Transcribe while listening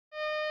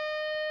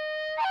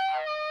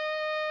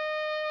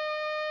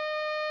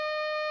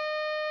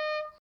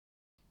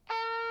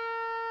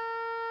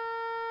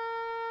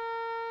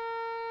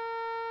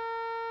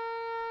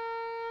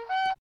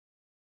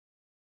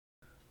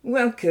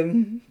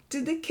Welcome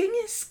to the King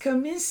is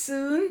Coming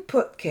Soon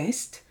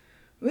podcast,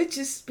 which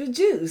is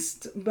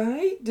produced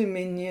by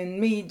Dominion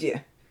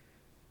Media.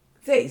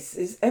 This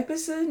is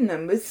episode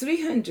number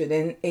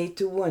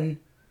 381.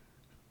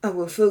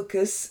 Our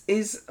focus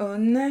is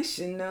on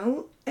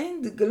national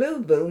and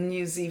global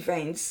news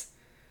events.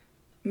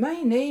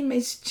 My name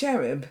is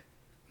Cherub.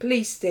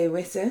 Please stay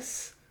with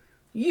us.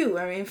 You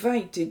are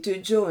invited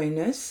to join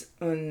us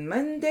on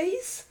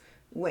Mondays,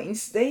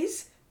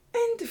 Wednesdays,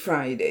 and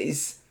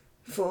Fridays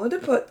for the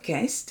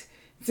podcast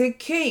The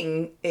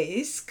King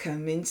is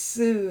Coming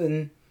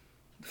Soon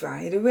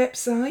via the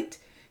website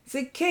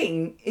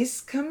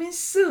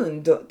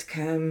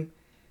thekingiscomingsoon.com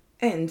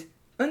and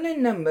on a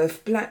number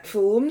of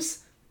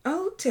platforms.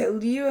 I'll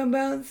tell you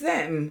about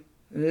them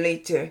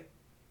later.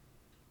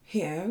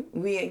 Here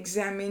we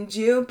examine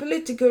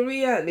geopolitical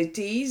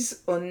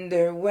realities on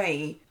their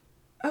way.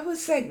 Our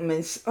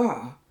segments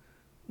are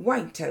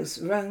White House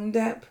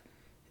Roundup,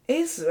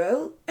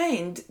 Israel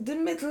and the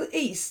Middle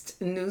East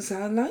news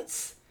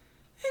highlights,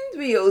 and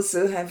we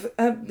also have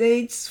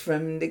updates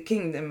from the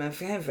Kingdom of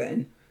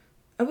Heaven,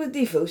 our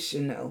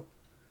devotional.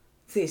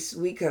 This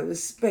week our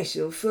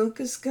special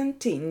focus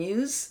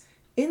continues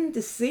in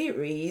the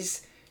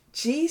series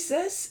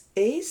Jesus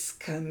is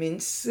Coming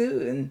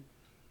Soon.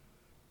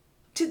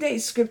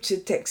 Today's scripture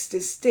text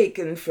is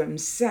taken from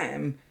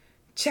Psalm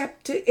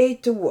chapter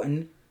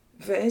 81,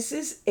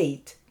 verses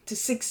 8 to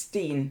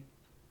 16.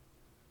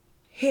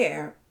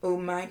 Hear, O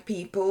my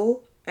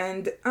people,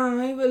 and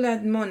I will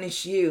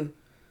admonish you.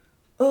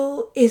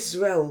 O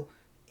Israel,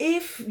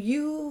 if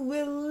you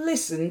will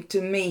listen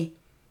to me.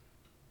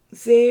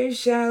 There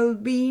shall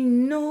be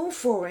no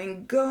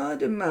foreign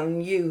god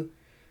among you,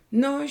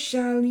 nor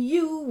shall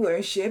you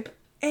worship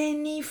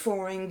any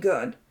foreign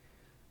god.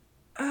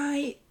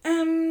 I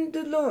am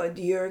the Lord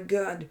your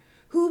God,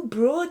 who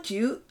brought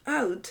you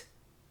out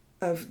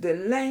of the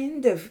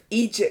land of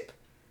Egypt.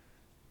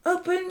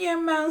 Open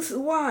your mouth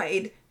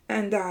wide,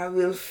 and I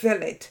will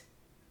fill it.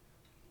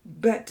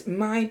 But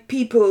my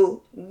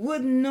people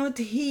would not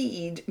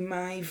heed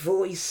my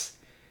voice,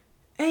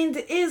 and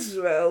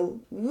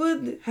Israel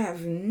would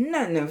have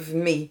none of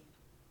me.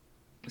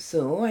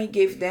 So I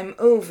gave them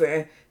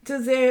over to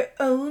their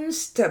own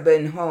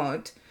stubborn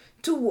heart,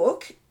 to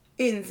walk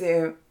in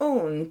their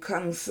own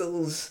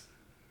counsels.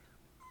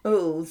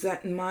 Oh,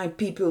 that my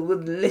people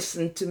would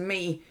listen to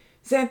me,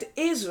 that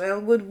Israel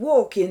would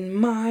walk in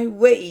my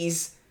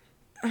ways.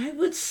 I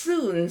would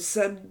soon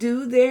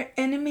subdue their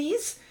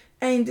enemies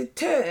and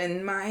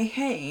turn my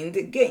hand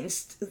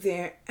against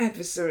their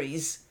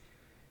adversaries.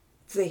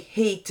 The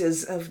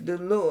haters of the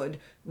Lord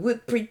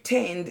would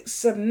pretend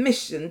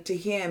submission to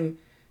him,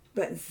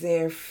 but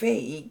their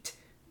fate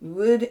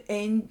would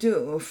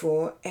endure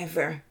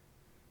forever.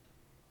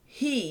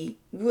 He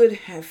would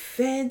have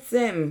fed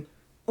them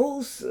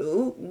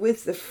also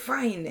with the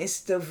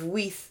finest of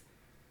wheat,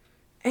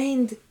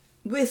 and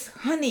with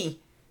honey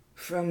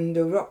from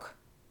the rock.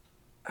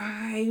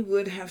 I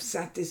would have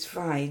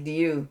satisfied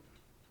you.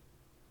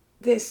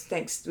 This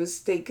text was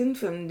taken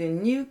from the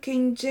New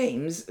King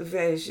James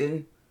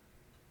Version.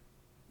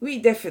 We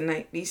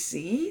definitely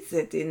see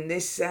that in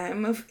this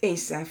psalm of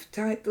Asaph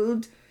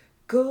titled,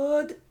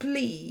 God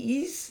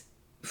Please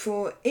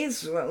for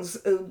Israel's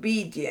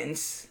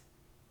Obedience.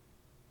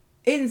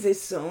 In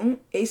this song,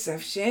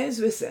 Asaph shares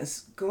with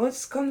us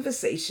God's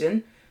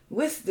conversation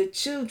with the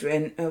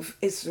children of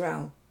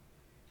Israel.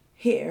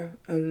 Here,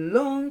 a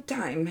long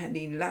time had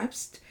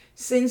elapsed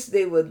since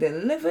they were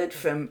delivered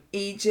from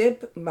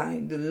Egypt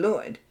by the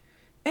Lord,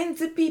 and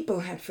the people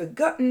had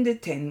forgotten the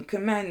 10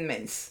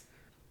 Commandments.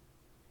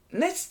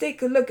 Let's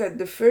take a look at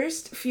the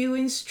first few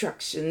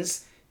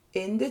instructions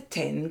in the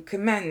 10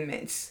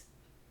 Commandments.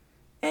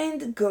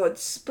 And God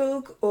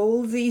spoke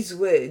all these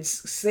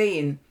words,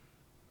 saying,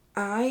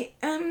 I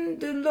am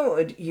the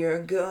Lord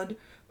your God,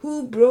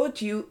 who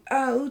brought you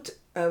out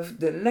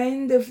of the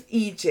land of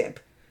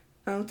Egypt,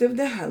 out of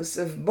the house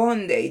of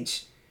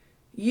bondage.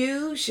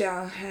 You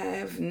shall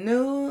have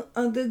no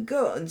other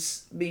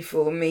gods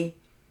before me.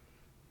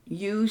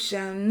 You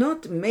shall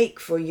not make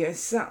for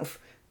yourself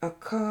a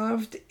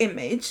carved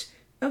image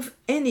of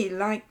any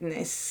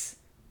likeness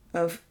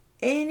of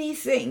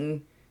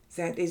anything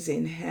that is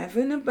in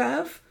heaven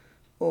above,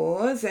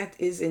 or that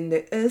is in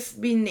the earth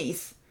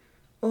beneath,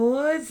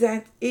 or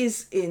that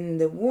is in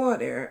the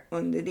water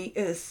under the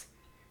earth.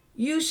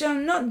 You shall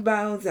not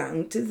bow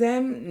down to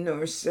them,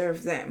 nor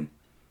serve them.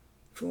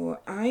 For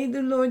I,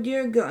 the Lord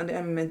your God,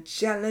 am a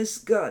jealous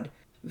God,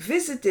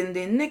 visiting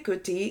the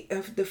iniquity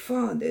of the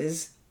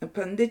fathers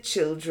upon the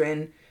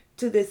children,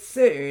 to the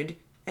 3rd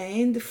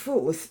and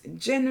 4th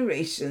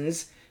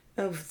generations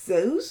of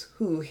those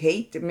who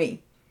hate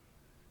me.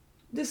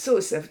 The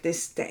source of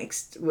this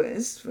text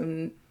was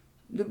from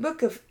the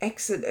book of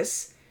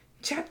Exodus,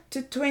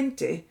 chapter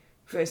 20,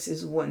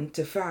 verses 1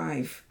 to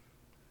 5.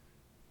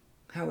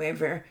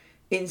 However,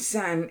 in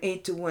Psalm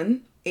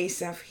 81,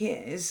 Asaph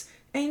hears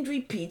and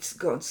repeats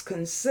God's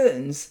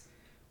concerns.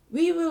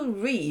 We will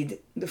read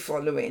the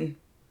following.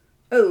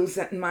 Oh,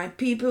 that my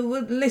people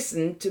would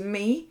listen to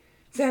me,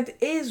 that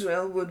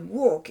Israel would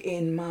walk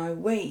in my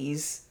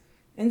ways.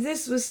 And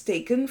this was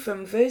taken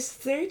from verse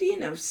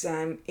 13 of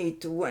Psalm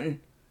 81.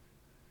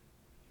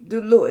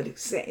 The Lord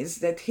says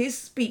that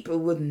his people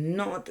would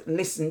not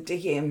listen to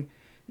him,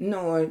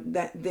 nor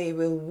that they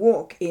will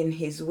walk in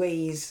his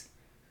ways.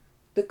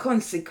 The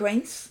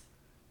consequence?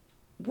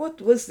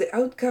 What was the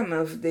outcome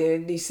of their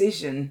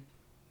decision?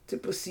 To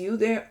pursue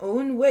their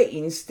own way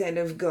instead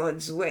of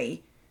God's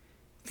way.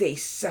 They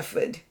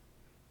suffered.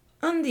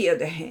 On the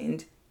other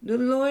hand, the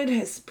Lord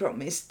has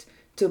promised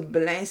to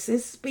bless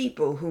his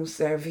people who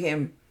serve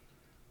him.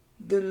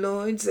 The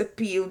Lord's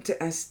appeal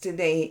to us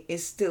today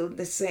is still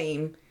the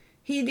same.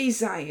 He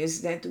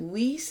desires that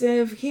we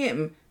serve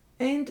him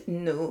and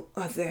no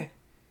other,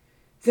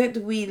 that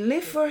we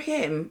live for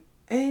him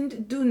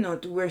and do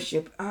not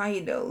worship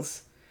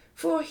idols,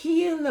 for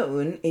he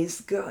alone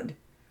is God.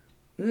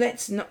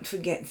 Let's not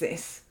forget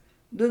this.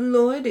 The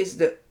Lord is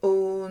the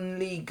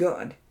only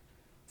God.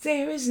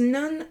 There is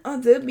none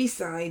other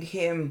beside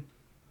him.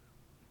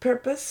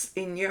 Purpose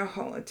in your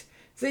heart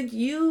that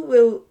you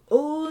will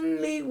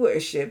only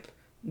worship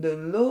the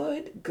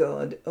Lord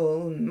God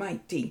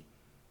Almighty.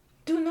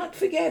 Do not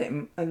forget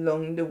him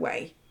along the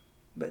way,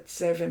 but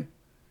serve him.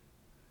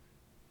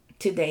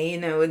 Today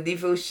in our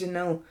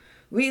devotional,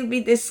 we'll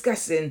be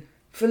discussing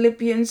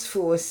Philippians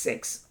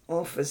 4:6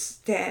 offers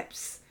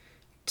steps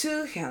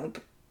to help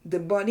the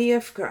body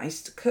of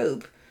Christ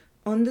cope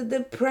under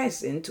the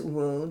present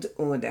world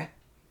order.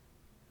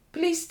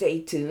 Please stay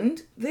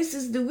tuned. This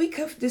is the week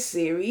of the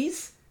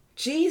series,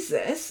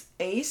 Jesus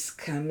is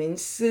Coming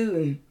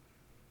Soon.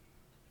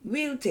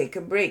 We'll take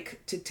a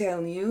break to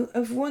tell you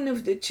of one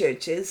of the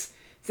churches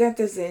that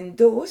has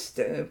endorsed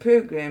our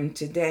program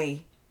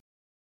today.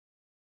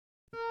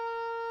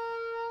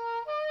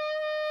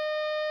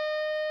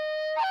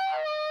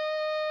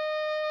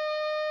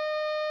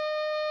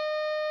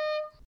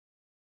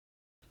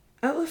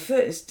 Our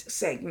first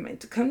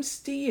segment comes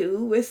to you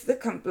with the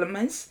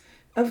compliments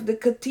of the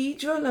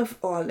Cathedral of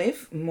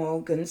Olive,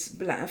 Morgan's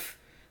Bluff,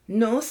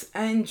 North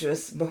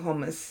Andros,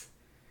 Bahamas.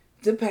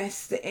 The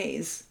pastor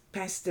is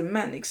Pastor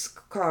Mannix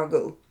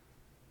Cargill.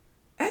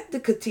 At the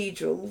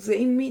cathedral,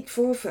 they meet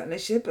for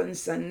fellowship on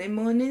Sunday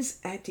mornings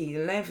at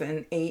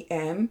 11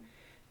 a.m.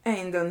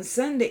 and on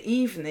Sunday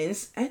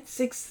evenings at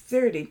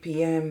 6:30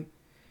 p.m.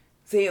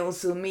 They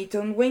also meet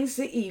on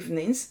Wednesday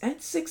evenings at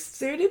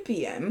 6:30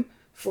 p.m.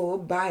 for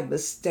Bible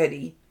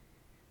study.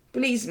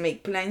 Please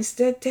make plans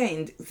to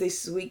attend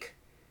this week.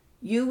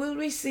 You will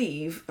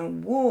receive a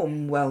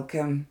warm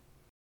welcome.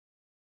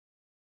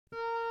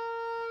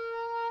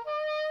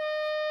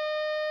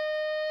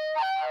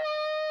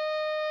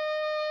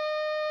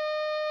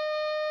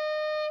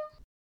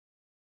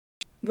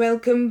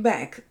 Welcome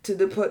back to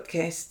the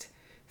podcast.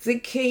 The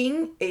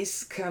King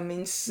is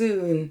Coming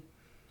Soon.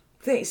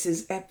 This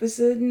is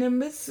episode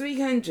number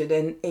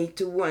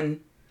 381.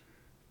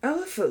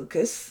 Our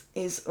focus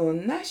is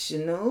on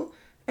national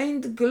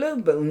and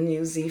global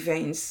news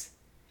events.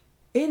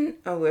 In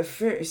our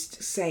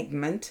first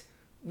segment,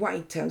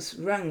 White House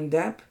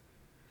Roundup,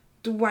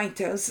 the White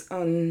House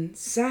on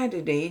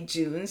Saturday,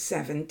 June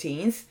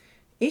 17th,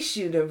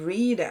 issued a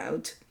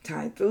readout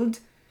titled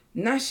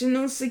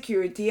National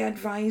Security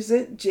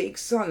Advisor Jake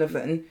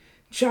Sullivan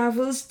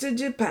travels to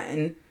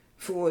Japan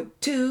for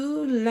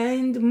 2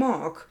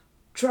 landmark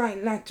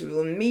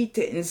trilateral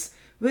meetings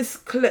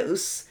with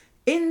close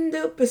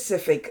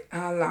Indo-Pacific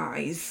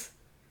allies.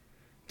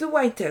 The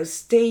White House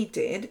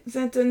stated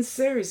that on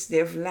Thursday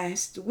of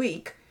last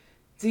week,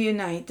 the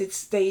United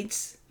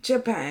States,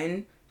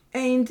 Japan,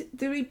 and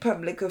the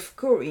Republic of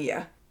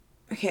Korea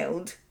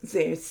held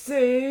their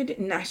 3rd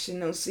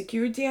National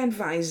Security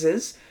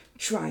Advisors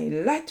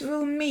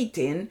trilateral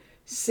meeting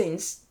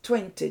since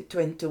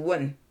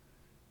 2021.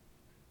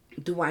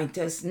 The White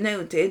House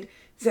noted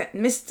that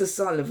Mr.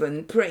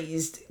 Sullivan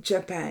praised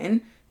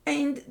Japan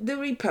and the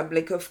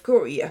Republic of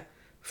Korea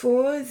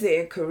for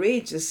their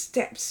courageous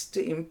steps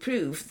to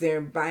improve their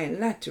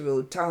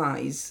bilateral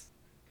ties,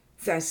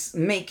 thus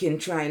making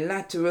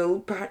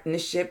trilateral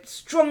partnership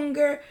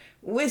stronger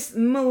with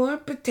more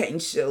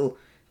potential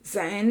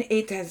than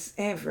it has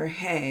ever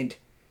had.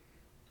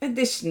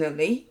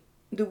 Additionally,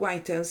 the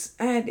White House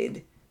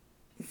added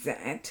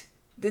that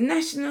the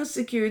National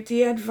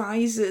Security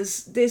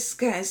Advisors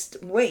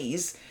discussed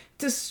ways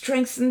to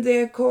strengthen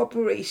their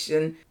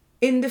cooperation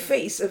in the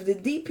face of the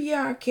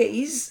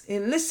DPRK's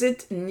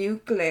illicit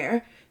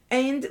nuclear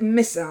and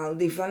missile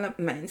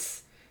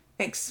developments,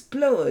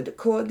 explored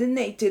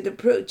coordinated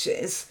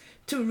approaches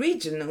to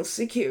regional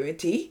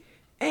security,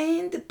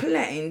 and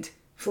planned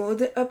for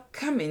the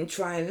upcoming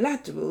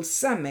trilateral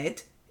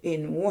summit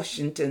in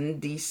Washington,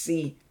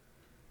 D.C.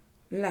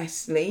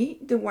 Lastly,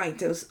 the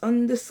White House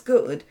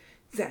underscored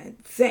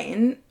that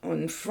then,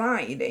 on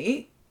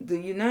Friday, the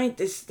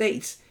United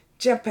States,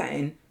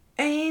 Japan,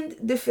 and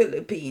the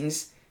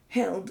Philippines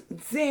held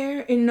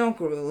their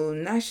inaugural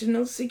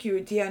National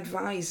Security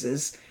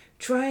Advisors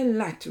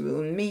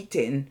trilateral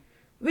meeting,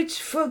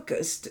 which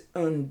focused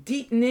on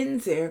deepening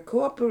their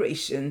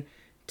cooperation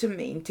to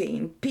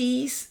maintain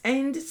peace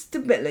and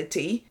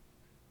stability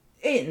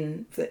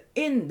in the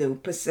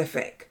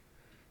Indo-Pacific,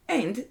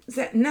 and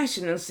that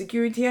National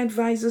Security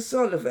Advisor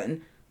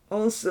Sullivan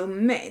also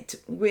met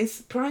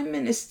with Prime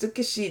Minister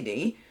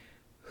Kishida,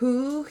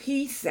 who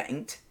he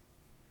thanked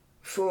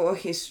for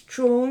his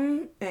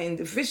strong and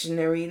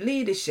visionary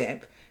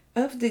leadership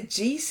of the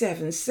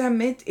G7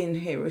 summit in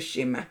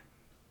Hiroshima.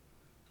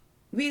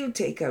 We'll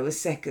take our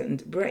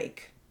second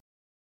break.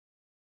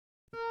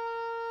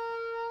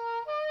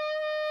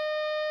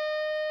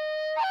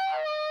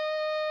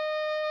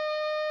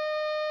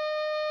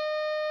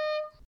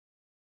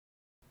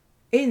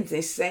 In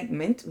this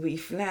segment, we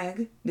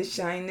flag the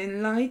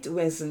Shining Light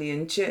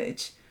Wesleyan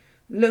Church,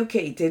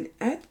 located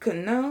at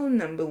Canal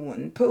Number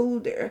 1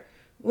 Polder,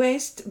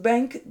 West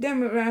Bank,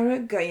 Demerara,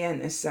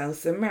 Guyana,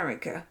 South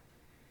America.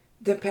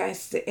 The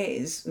pastor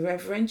is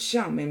Reverend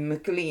Sharman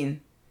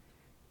McLean.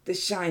 The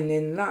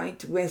Shining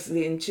Light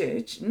Wesleyan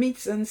Church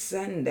meets on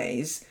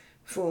Sundays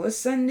for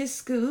Sunday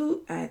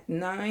school at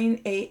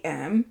 9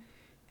 a.m.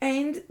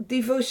 and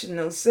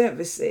devotional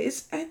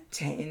services at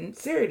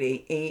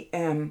 10:30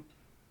 a.m.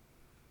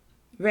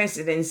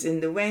 Residents in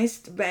the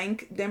West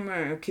Bank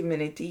Demerara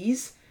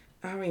communities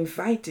are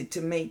invited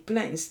to make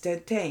plans to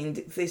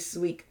attend this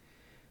week.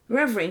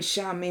 Reverend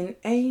Sharman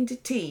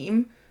and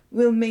team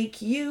will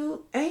make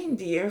you and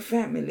your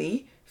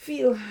family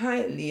feel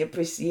highly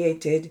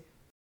appreciated.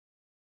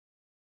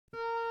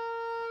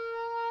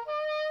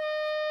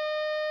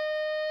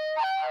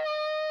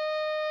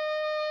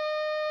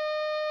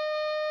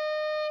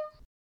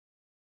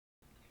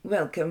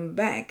 Welcome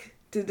back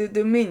to the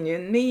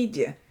Dominion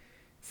Media,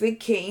 The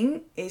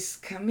King is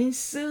Coming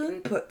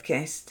Soon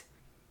podcast.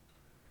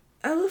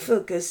 Our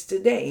focus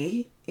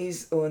today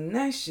is on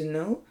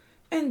national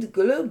and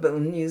global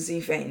news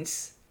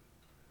events.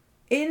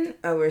 In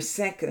our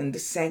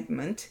second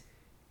segment,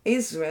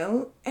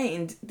 Israel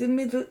and the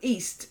Middle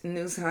East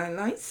news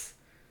highlights,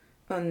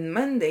 on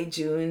Monday,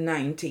 June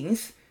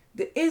 19th,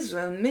 the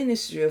Israel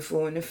Ministry of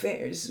Foreign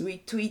Affairs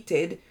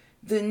retweeted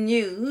the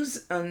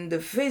news on the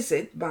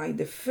visit by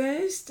the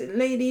First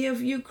Lady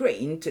of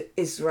Ukraine to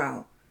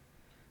Israel.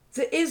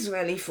 The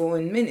Israeli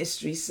Foreign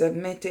Ministry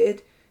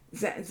submitted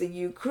that the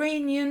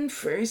Ukrainian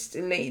First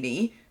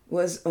Lady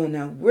was on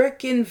a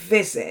working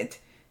visit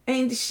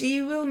and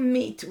she will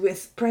meet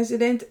with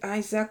President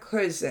Isaac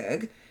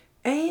Herzog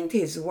and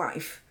his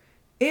wife,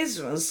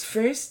 Israel's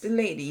First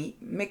Lady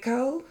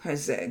Michal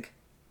Herzog.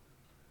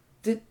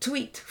 The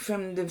tweet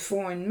from the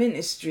Foreign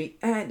Ministry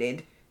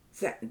added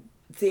that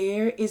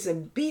there is a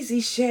busy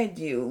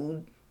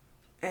schedule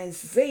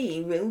as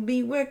they will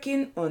be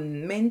working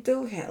on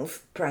mental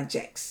health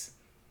projects.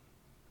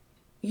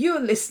 You're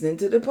listening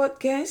to the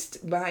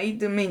podcast by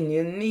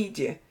Dominion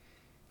Media.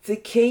 The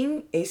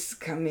King is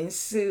Coming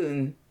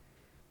Soon.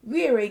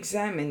 We're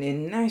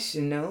examining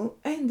national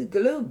and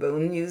global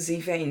news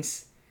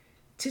events.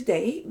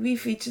 Today we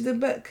feature the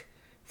book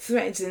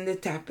Threads in the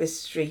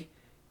Tapestry,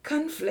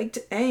 Conflict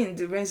and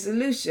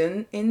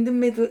Resolution in the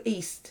Middle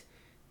East.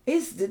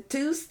 Is the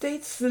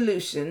two-state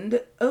solution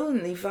the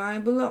only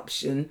viable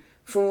option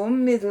for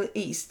Middle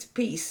East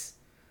peace?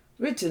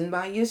 Written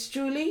by yours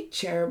truly,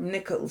 Cherub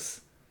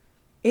Nichols.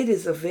 It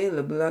is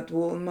available at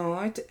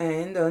Walmart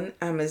and on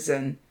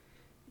Amazon.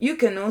 You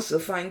can also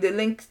find a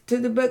link to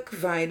the book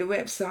via the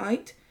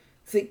website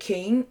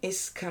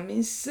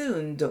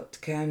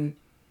thekingiscomingsoon.com.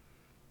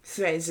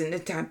 Threads in the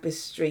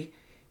Tapestry,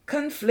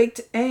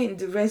 Conflict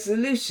and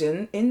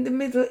Resolution in the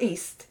Middle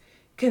East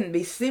can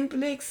be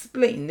simply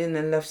explained in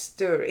a love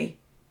story.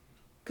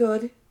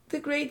 God, the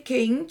great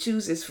king,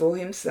 chooses for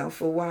himself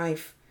a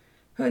wife.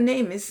 Her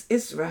name is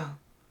Israel.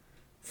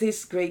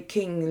 This great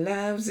king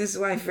loves his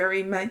wife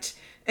very much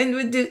and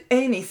would do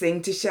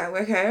anything to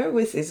shower her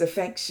with his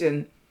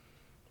affection.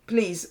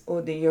 Please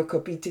order your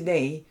copy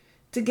today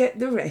to get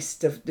the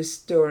rest of the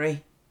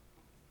story.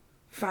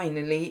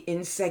 Finally,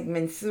 in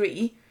segment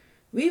 3,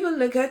 we will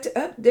look at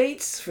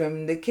updates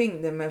from the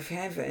Kingdom of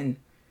Heaven.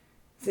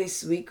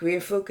 This week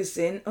we're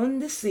focusing on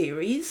the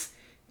series,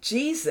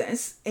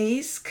 Jesus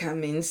is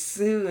Coming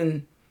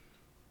Soon.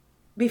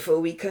 Before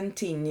we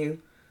continue,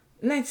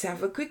 let's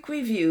have a quick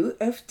review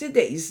of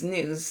today's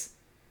news.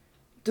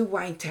 The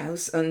White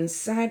House on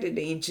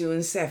Saturday, June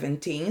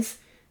 17th,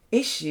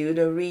 issued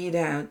a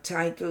readout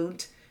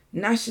titled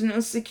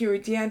National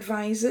Security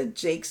Advisor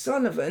Jake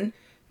Sullivan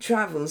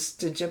travels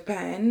to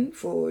Japan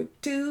for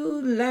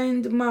 2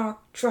 landmark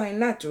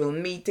trilateral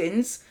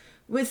meetings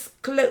with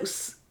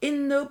close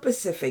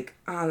Indo-Pacific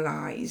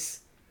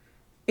allies.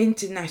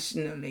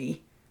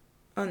 Internationally,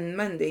 on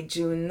Monday,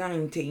 June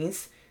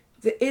 19th,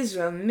 the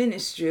Israel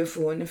Ministry of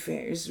Foreign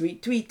Affairs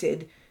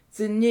retweeted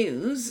the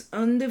news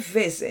on the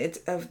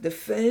visit of the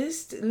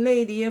First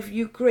Lady of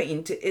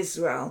Ukraine to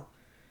Israel.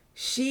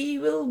 She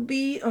will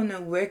be on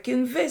a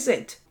working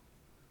visit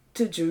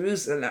to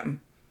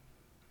Jerusalem.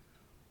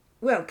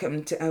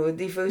 Welcome to our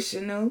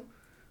devotional.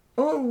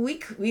 All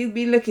week we'll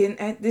be looking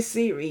at the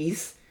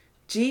series,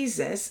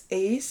 Jesus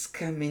is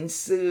Coming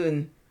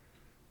Soon.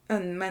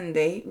 On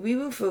Monday, we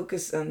will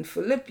focus on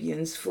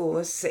Philippians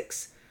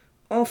 4:6,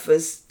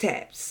 offers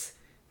steps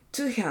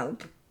to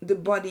help the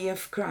body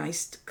of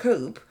Christ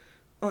cope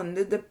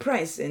under the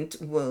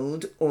present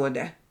world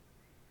order.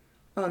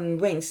 On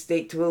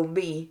Wednesday it will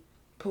be,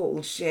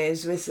 Paul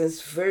shares with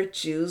us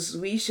virtues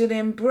we should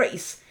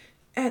embrace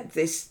at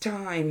this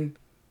time.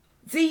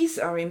 These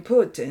are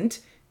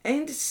important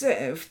and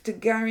serve to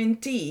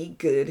guarantee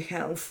good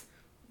health.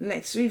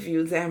 Let's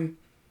review them.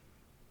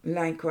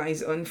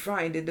 Likewise, on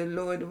Friday, the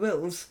Lord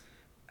wills,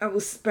 our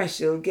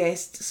special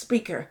guest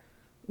speaker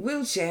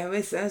will share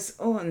with us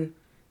on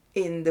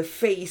In the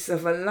Face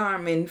of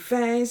Alarming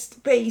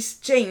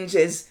Fast-Paced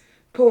Changes.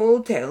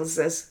 Paul tells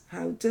us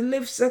how to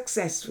live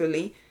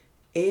successfully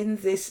in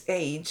this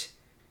age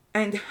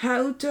and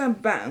how to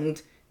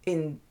abound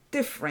in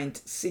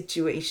different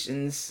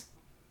situations.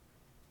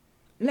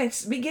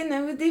 Let's begin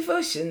our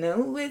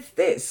devotional with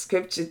this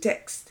scripture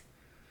text.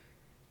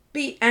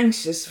 Be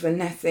anxious for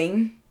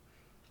nothing,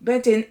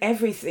 but in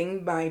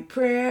everything by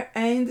prayer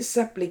and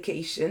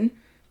supplication,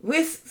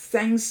 with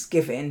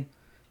thanksgiving,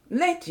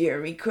 let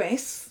your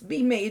requests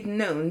be made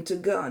known to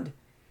God,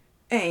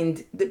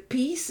 and the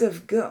peace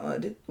of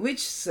God,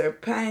 which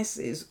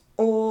surpasses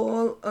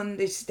all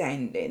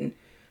understanding,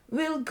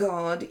 will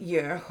guard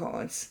your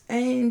hearts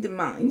and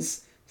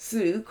minds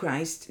through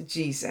Christ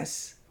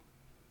Jesus.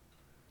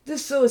 The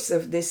source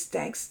of this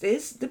text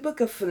is the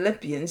book of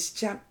Philippians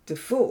chapter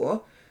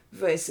 4,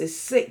 verses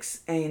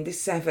 6 and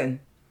 7.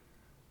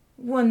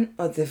 One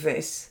other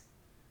verse.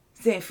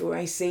 Therefore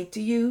I say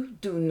to you,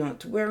 do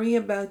not worry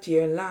about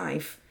your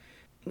life,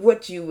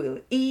 what you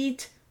will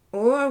eat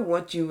or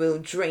what you will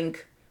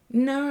drink,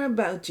 nor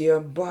about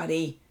your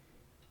body,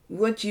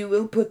 what you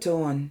will put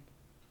on.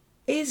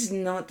 Is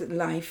not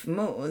life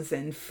more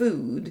than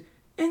food,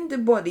 and the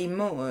body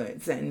more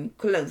than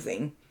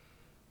clothing?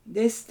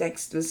 This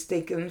text was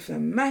taken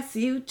from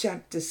Matthew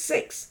chapter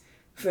 6,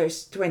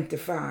 verse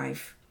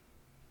 25.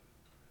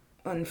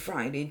 On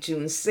Friday,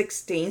 June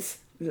 16th,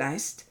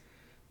 last,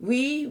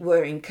 we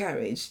were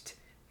encouraged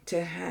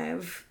to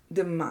have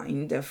the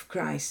mind of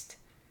Christ.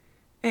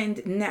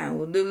 And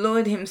now the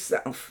Lord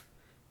himself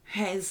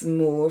has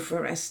more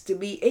for us to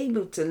be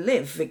able to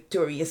live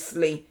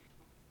victoriously.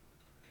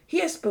 He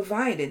has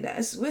provided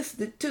us with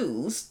the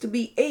tools to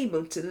be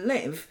able to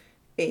live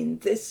in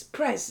this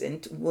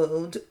present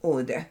world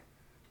order.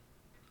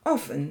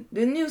 Often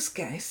the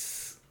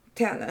newscasts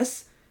tell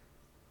us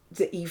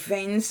the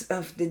events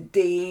of the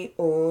day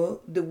or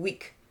the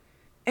week,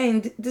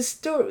 and the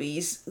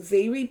stories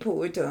they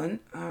report on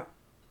are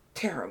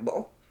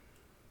terrible.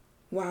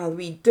 While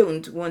we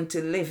don't want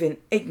to live in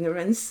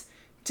ignorance,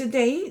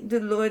 today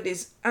the Lord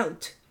is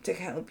out to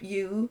help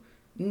you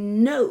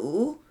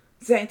know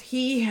that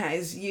he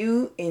has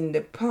you in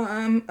the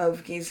palm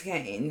of his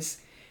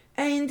hands,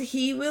 and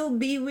he will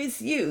be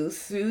with you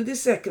through the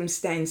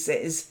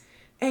circumstances,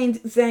 and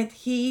that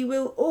he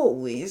will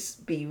always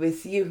be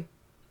with you.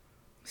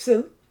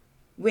 So,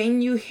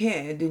 when you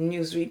hear the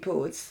news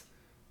reports,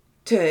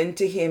 turn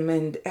to him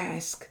and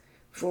ask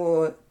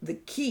for the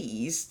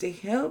keys to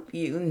help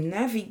you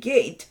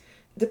navigate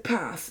the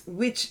path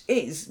which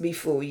is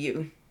before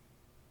you.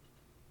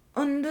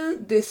 Under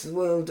this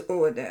world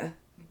order,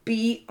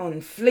 be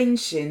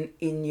unflinching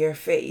in your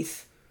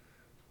faith.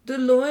 The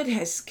Lord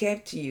has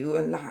kept you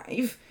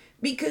alive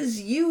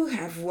because you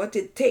have what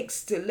it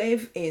takes to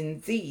live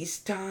in these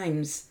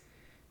times.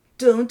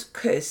 Don't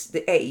curse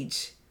the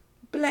age.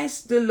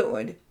 Bless the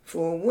Lord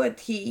for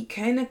what he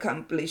can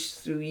accomplish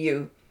through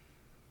you.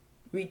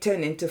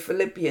 Returning to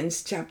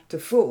Philippians chapter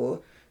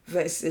 4,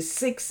 verses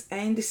 6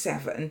 and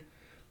 7,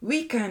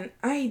 we can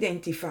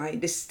identify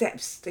the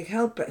steps to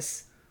help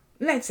us.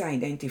 Let's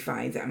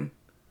identify them.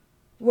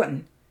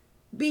 1.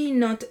 Be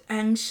not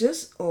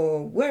anxious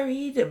or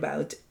worried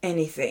about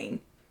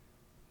anything.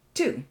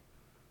 2.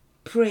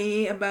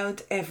 Pray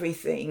about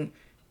everything,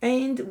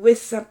 and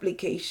with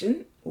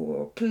supplication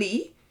or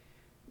plea,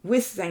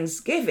 with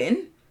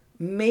thanksgiving,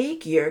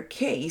 make your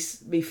case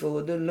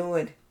before the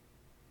Lord.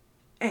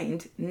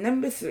 And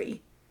number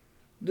 3,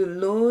 the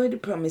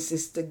Lord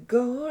promises to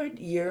guard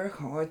your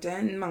heart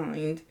and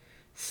mind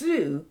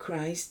through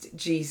Christ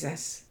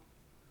Jesus.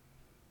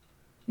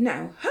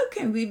 Now, how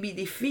can we be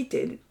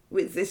defeated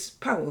with this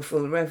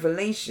powerful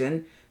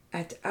revelation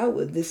at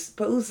our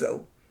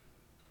disposal?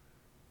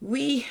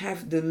 We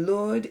have the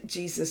Lord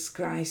Jesus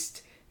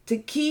Christ to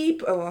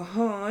keep our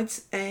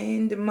hearts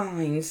and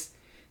minds.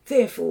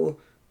 Therefore,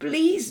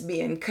 please be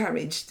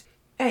encouraged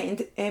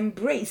and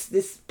embrace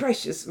this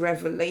precious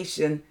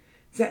revelation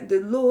that the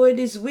Lord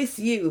is with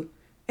you,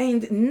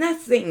 and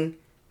nothing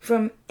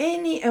from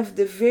any of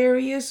the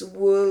various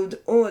world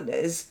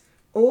orders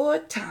or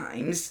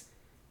times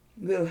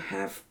will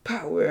have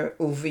power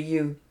over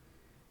you.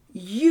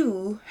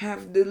 You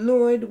have the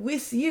Lord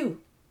with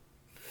you.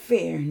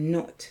 Fear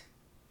not.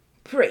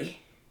 Pray.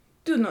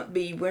 Do not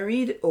be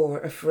worried or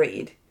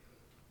afraid.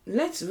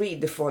 Let's read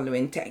the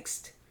following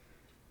text.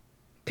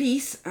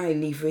 Peace I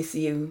leave with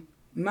you.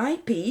 My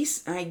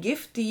peace I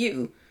give to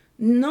you.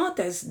 Not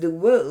as the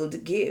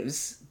world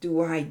gives,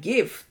 do I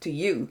give to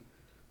you.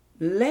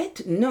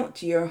 Let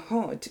not your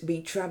heart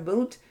be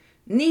troubled,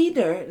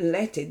 neither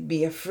let it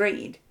be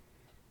afraid.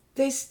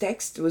 This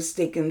text was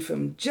taken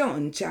from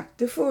John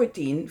chapter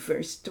 14,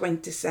 verse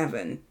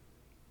 27.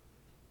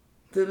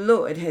 The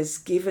Lord has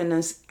given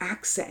us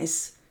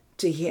access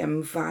to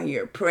Him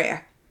via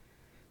prayer,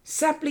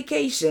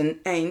 supplication,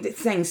 and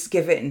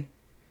thanksgiving,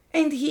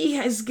 and He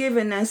has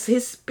given us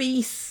His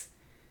peace.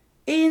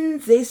 In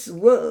this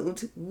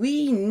world,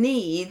 we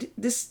need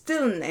the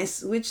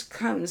stillness which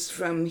comes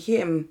from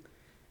Him.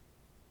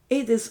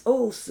 It is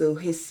also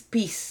His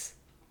peace.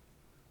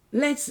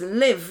 Let's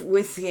live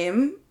with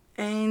Him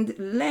and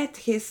let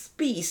His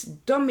peace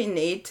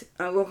dominate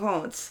our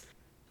hearts.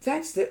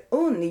 That's the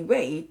only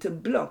way to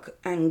block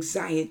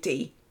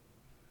anxiety.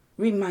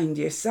 Remind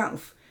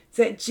yourself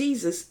that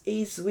Jesus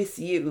is with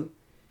you.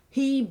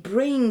 He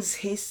brings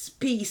His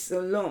peace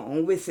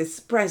along with His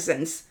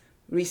presence.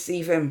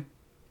 Receive Him.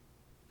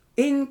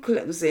 In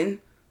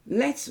closing,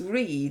 let's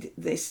read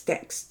this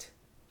text.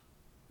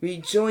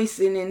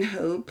 Rejoicing in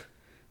hope,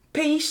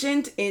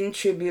 patient in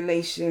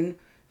tribulation,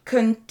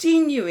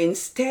 continuing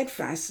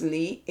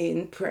steadfastly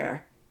in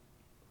prayer.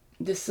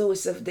 The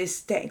source of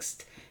this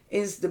text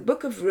is the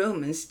book of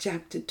Romans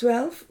chapter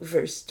 12,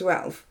 verse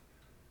 12.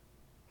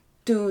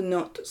 Do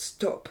not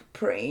stop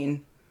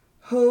praying.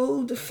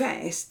 Hold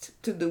fast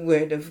to the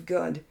word of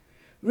God.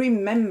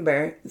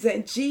 Remember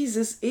that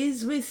Jesus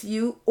is with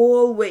you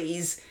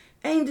always,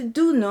 and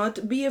do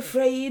not be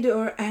afraid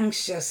or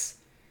anxious.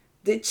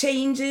 The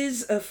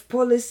changes of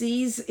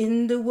policies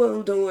in the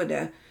world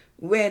order,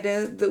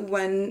 whether the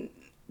one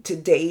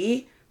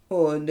today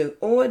or the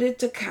order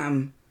to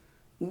come,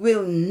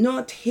 will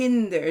not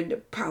hinder the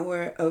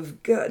power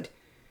of God.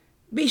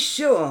 Be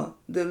sure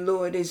the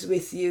Lord is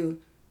with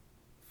you.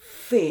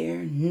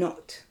 Fear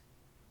not.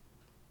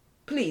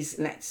 Please,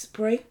 let's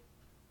pray.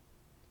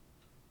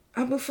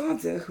 Abba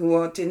Father, who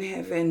art in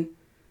heaven,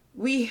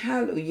 we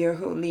hallow your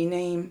holy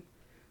name.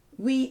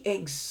 We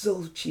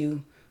exalt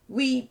you.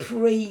 We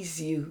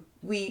praise you.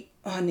 We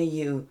honor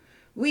you.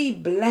 We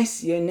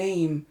bless your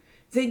name,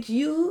 that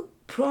you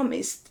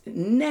promised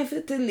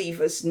never to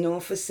leave us nor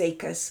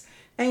forsake us,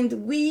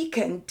 and we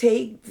can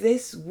take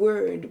this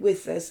word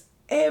with us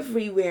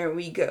everywhere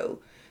we go,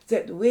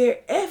 that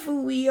wherever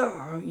we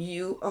are,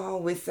 you are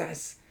with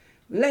us.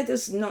 Let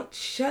us not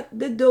shut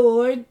the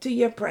door to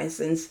your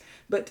presence,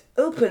 but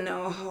open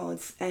our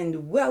hearts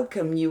and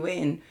welcome you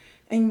in,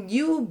 and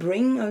you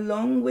bring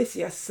along with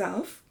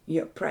yourself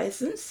your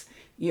presence,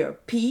 your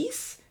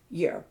peace,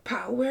 your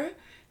power,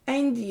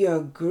 and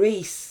your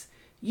grace.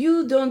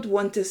 You don't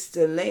want us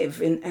to live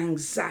in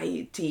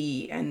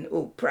anxiety and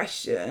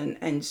oppression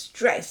and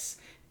stress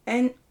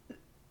and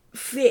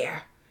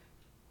fear.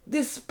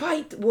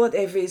 Despite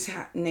whatever is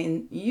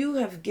happening, you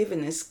have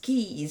given us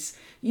keys.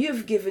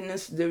 You've given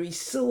us the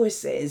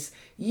resources.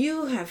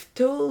 You have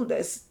told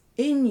us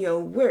in your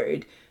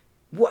word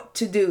what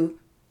to do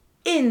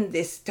in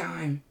this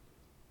time.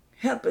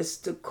 Help us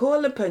to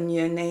call upon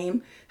your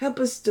name. Help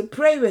us to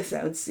pray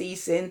without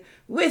ceasing,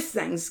 with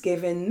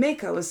thanksgiving.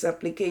 Make our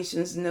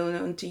supplications known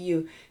unto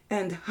you,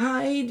 and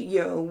hide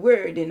your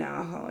word in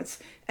our hearts,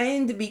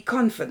 and be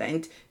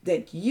confident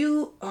that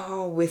you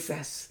are with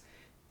us.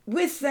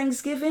 With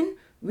thanksgiving,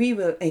 we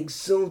will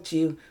exalt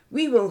you.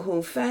 We will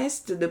hold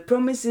fast to the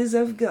promises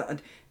of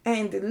God,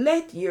 and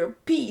let your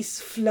peace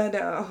flood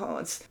our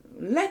hearts.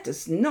 Let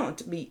us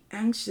not be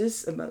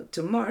anxious about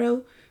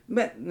tomorrow,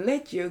 but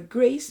let your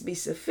grace be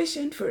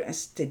sufficient for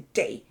us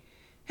today.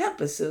 Help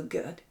us, O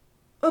God.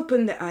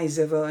 Open the eyes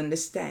of our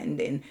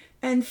understanding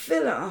and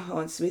fill our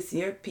hearts with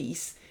your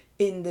peace.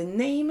 In the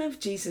name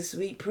of Jesus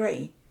we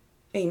pray.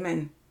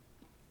 Amen.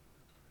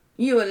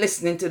 You are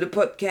listening to the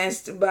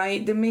podcast by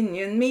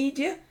Dominion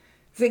Media.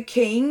 The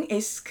King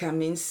is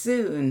coming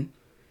soon.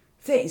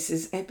 This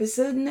is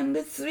episode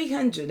number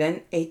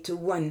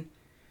 381.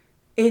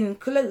 In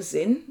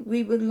closing,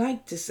 we would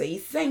like to say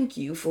thank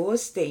you for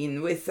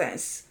staying with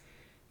us.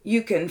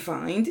 You can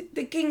find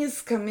the King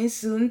is Coming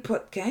Soon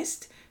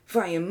podcast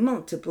via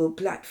multiple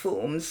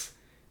platforms,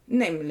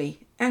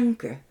 namely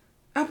Anchor,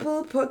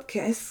 Apple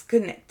Podcasts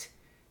Connect,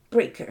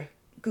 Breaker,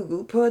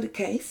 Google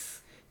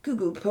Podcasts,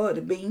 Google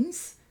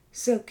Podbeans,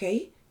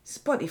 Soke,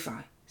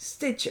 Spotify,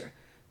 Stitcher,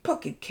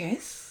 Pocket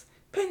Casts,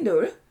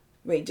 Pandora,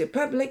 Radio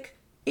Public,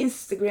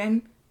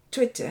 Instagram,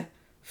 Twitter,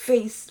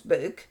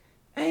 Facebook,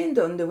 and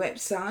on the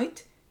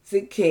website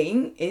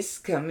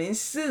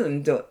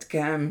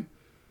thekingiscomingsoon.com.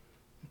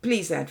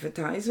 Please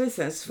advertise with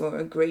us for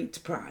a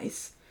great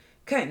price.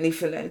 Kindly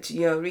fill out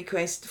your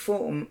request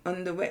form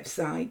on the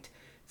website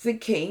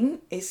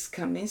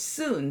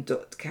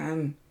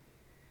thekingiscomingsoon.com.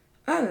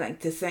 I'd like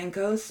to thank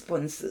our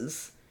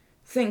sponsors.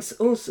 Thanks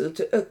also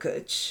to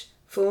Ukach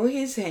for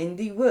his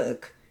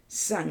handiwork,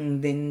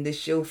 sounding the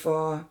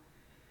shofar.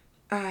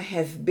 I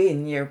have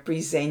been your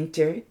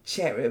presenter,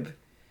 Cherub.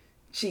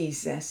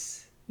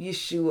 Jesus,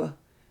 Yeshua,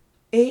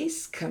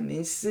 is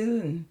coming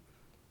soon.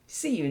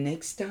 See you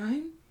next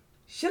time.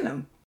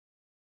 Shalom.